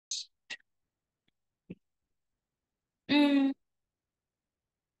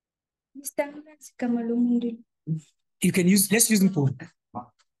You can use, let's use Mpumi.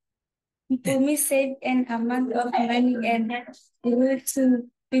 Mpumi saved an amount of money and grew to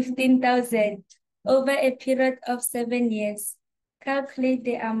 15,000 over a period of 7 years. Calculate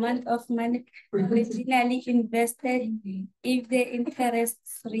the amount of money originally invested if the interest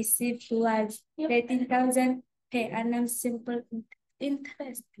received was 13,000 per annum simple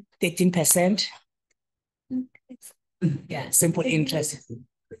interest. 13%. Interest. Yeah, simple interest.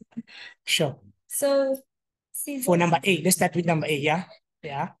 Sure. So, for number A, let's start with number A, yeah?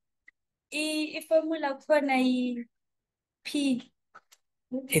 Yeah. Formula for P.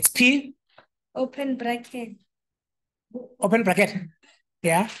 It's P. Open bracket. Open bracket.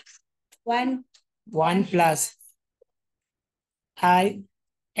 Yeah. 1 plus I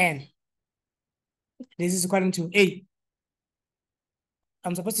N. This is equal to A.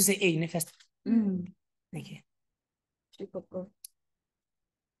 I'm supposed to say A in the first. Okay.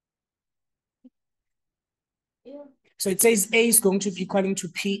 So it says A is going to be equal to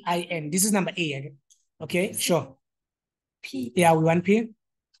PIN. This is number A again. Okay, sure. P. Yeah, we want P.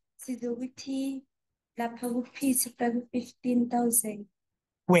 P. 15,000.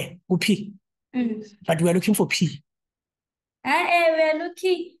 Where? P. But we are looking for P. We are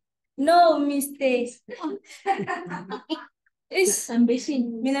looking. No mistake. It's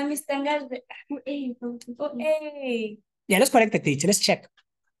ambition. Yeah, let's correct the date. Let's check.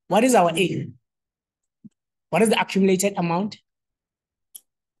 What is our A? What is the accumulated amount?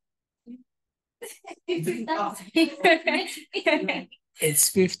 It's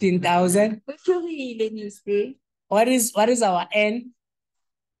 15,000. What is our N?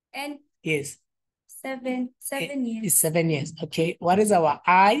 N. Yes. 7 years. It's 7 years. Okay. What is our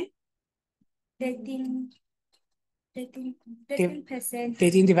I? 13%.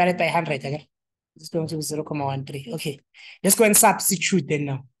 13 divided by 100. Okay. It's going to be 0.13. Okay. Let's go and substitute then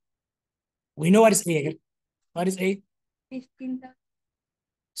now. We know what is A again. What is A? 15,000.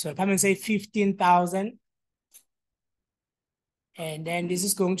 So come and say 15,000. And then this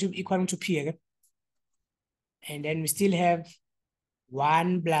is going to be equal to P again. And then we still have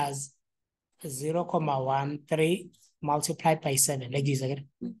 1 plus 0.13 multiplied by 7, like this again.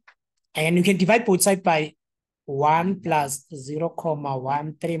 And you can divide both sides by 1 plus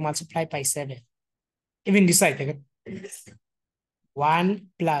 0.13 multiplied by 7. Even this side again. 1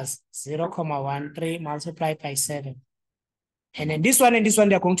 plus 0.13 multiplied by 7. And then this one and this one,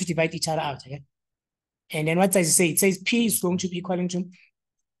 they're going to divide each other out again. And then what does it say? It says P is going to be equal to.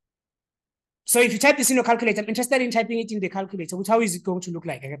 So if you type this in your calculator, I'm interested in typing it in the calculator. How is it going to look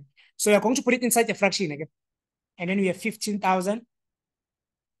like again? So you're going to put it inside the fraction again. And then we have 15,000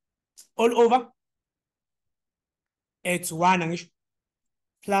 all over. It's 1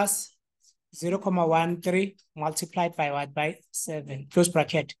 plus 0.13 multiplied by what? By 7, close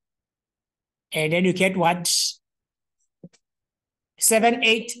bracket. And then you get what?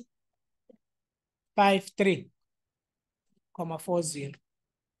 7853.40.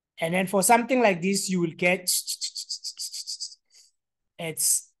 And then for something like this, you will get,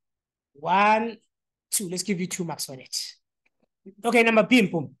 it's 1, 2. Let's give you 2 marks for it. Okay, number B,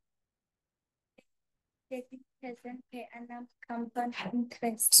 boom. 13% per annum compound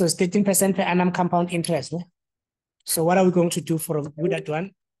interest. So it's 13% per annum compound interest. No? So what are we going to do for that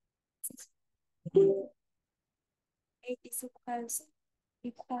one? 8 is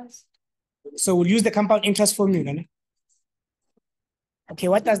equals. So we'll use the compound interest formula. No? Okay,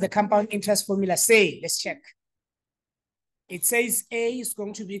 what does the compound interest formula say? Let's check. It says A is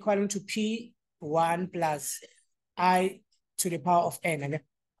going to be equal to P1 plus I to the power of N. Okay?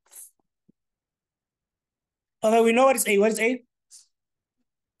 Although we know what is A. What is A?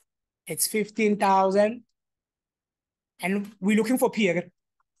 It's 15,000. And we're looking for P again.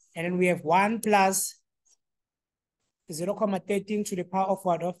 And then we have 1 plus 0.13 to the power of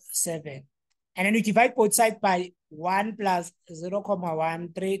what? Of 7. And then we divide both sides by 1 plus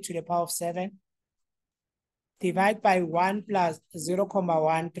 0.13 to the power of 7. Divide by 1 plus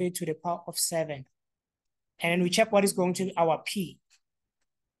 0.13 to the power of 7. And then we check what is going to be our P.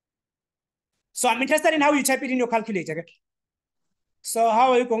 So I'm interested in how you type it in your calculator. Okay? So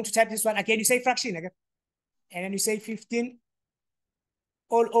how are you going to type this one? Again, you say fraction. Okay? And then you say 15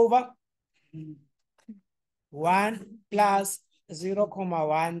 all over 1 plus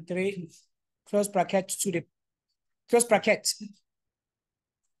 0.13 close bracket to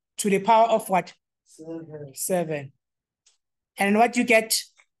the power of what? 7. And what you get?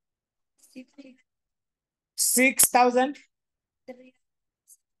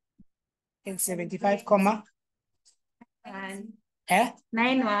 6,075,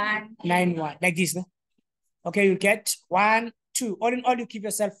 91. like this. No? Okay, you get 1, 2. All in all, you give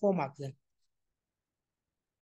yourself 4 marks then.